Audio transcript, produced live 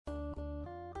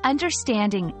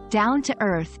Understanding down to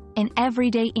earth in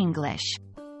everyday English.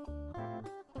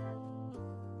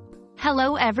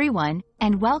 Hello everyone,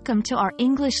 and welcome to our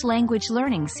English language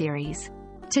learning series.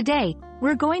 Today,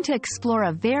 we're going to explore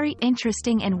a very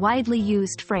interesting and widely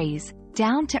used phrase,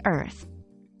 down to earth.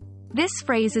 This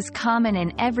phrase is common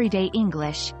in everyday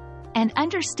English, and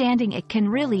understanding it can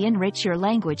really enrich your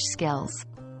language skills.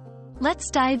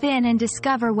 Let's dive in and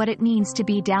discover what it means to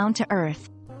be down to earth.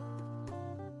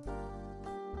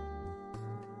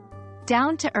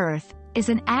 Down to earth is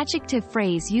an adjective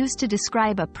phrase used to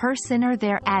describe a person or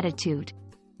their attitude.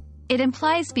 It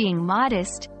implies being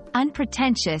modest,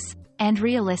 unpretentious, and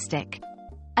realistic.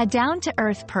 A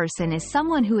down-to-earth person is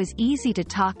someone who is easy to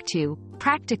talk to,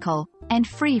 practical, and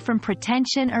free from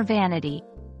pretension or vanity.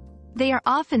 They are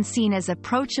often seen as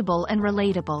approachable and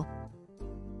relatable.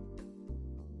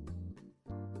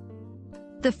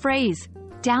 The phrase,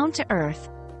 down to earth,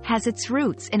 has its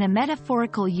roots in a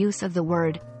metaphorical use of the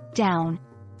word down,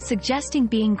 suggesting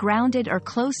being grounded or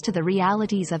close to the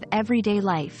realities of everyday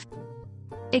life.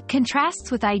 It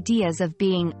contrasts with ideas of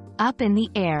being up in the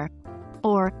air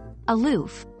or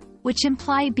aloof, which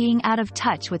imply being out of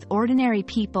touch with ordinary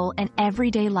people and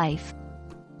everyday life.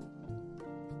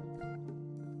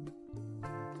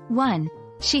 1.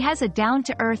 She has a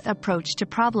down-to-earth approach to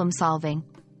problem-solving.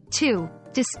 2.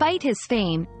 Despite his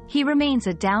fame, he remains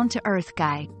a down-to-earth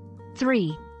guy.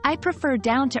 3. I prefer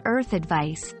down-to-earth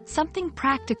advice, something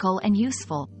practical and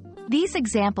useful. These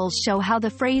examples show how the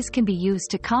phrase can be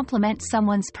used to complement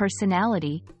someone's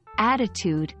personality,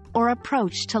 attitude, or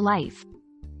approach to life.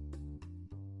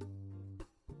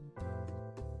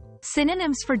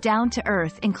 Synonyms for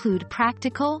down-to-earth include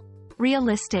practical,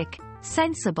 realistic,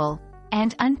 sensible,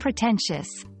 and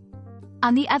unpretentious.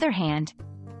 On the other hand,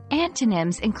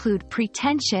 antonyms include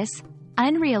pretentious,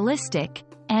 unrealistic,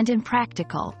 and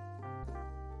impractical.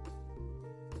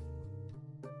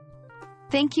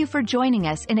 Thank you for joining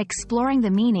us in exploring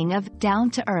the meaning of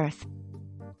down to earth.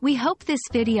 We hope this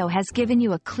video has given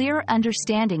you a clearer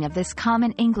understanding of this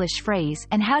common English phrase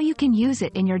and how you can use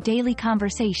it in your daily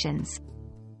conversations.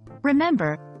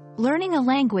 Remember, learning a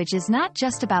language is not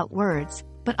just about words,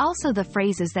 but also the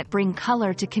phrases that bring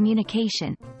color to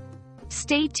communication.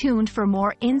 Stay tuned for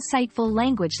more insightful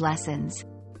language lessons.